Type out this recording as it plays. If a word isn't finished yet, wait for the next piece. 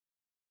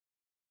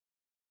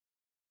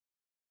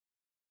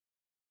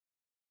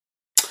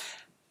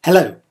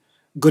Hello,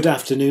 good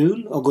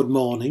afternoon or good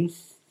morning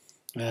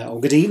or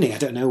good evening. I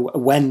don't know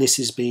when this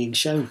is being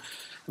shown,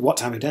 what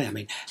time of day I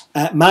mean.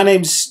 My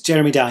name's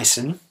Jeremy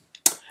Dyson.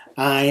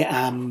 I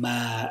am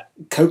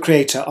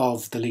co-creator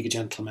of The League of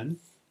Gentlemen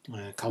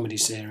comedy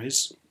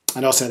series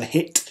and also the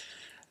hit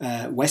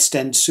West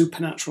End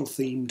supernatural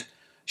themed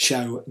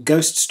show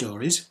Ghost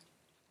Stories.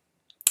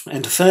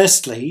 And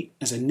firstly,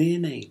 as a near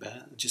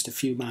neighbour, just a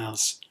few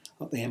miles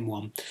up the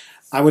M1,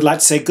 I would like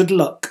to say good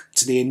luck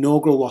to the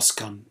inaugural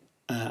Woscon.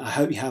 I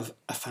hope you have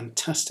a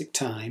fantastic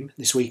time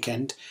this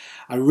weekend.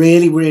 I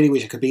really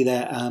wish I could be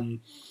there,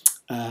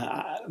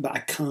 but I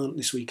can't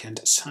this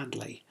weekend,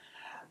 sadly.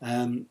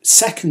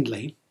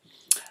 Secondly,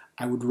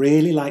 I would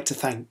really like to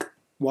thank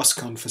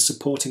Woscon for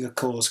supporting a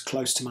cause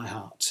close to my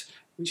heart,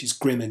 which is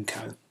Grimm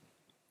Co.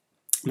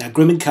 Now,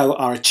 Grimm Co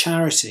are a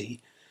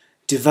charity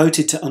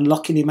devoted to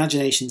unlocking the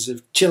imaginations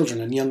of children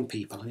and young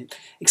people and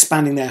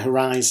expanding their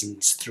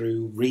horizons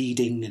through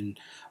reading and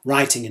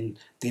writing and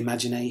the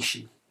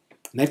imagination.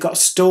 And they've got a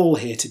stall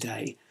here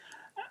today,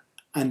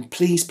 and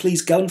please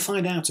go and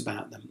find out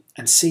about them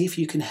and see if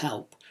you can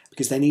help,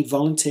 because they need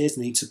volunteers,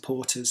 they need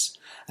supporters,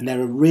 and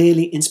they're a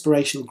really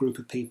inspirational group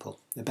of people.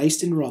 They're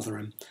based in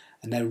Rotherham,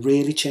 and they're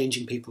really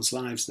changing people's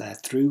lives there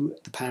through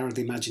the power of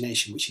the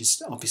imagination, which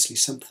is obviously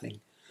something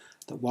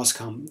that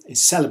Woscon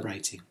is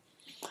celebrating.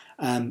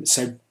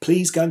 So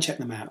please go and check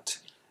them out,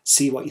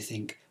 see what you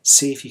think,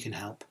 see if you can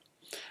help.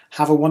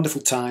 Have a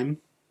wonderful time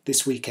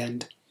this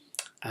weekend,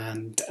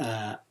 and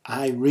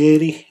I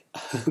really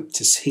hope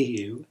to see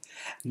you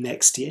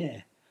next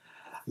year.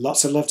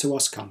 Lots of love to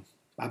Woscon.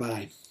 Bye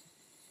bye.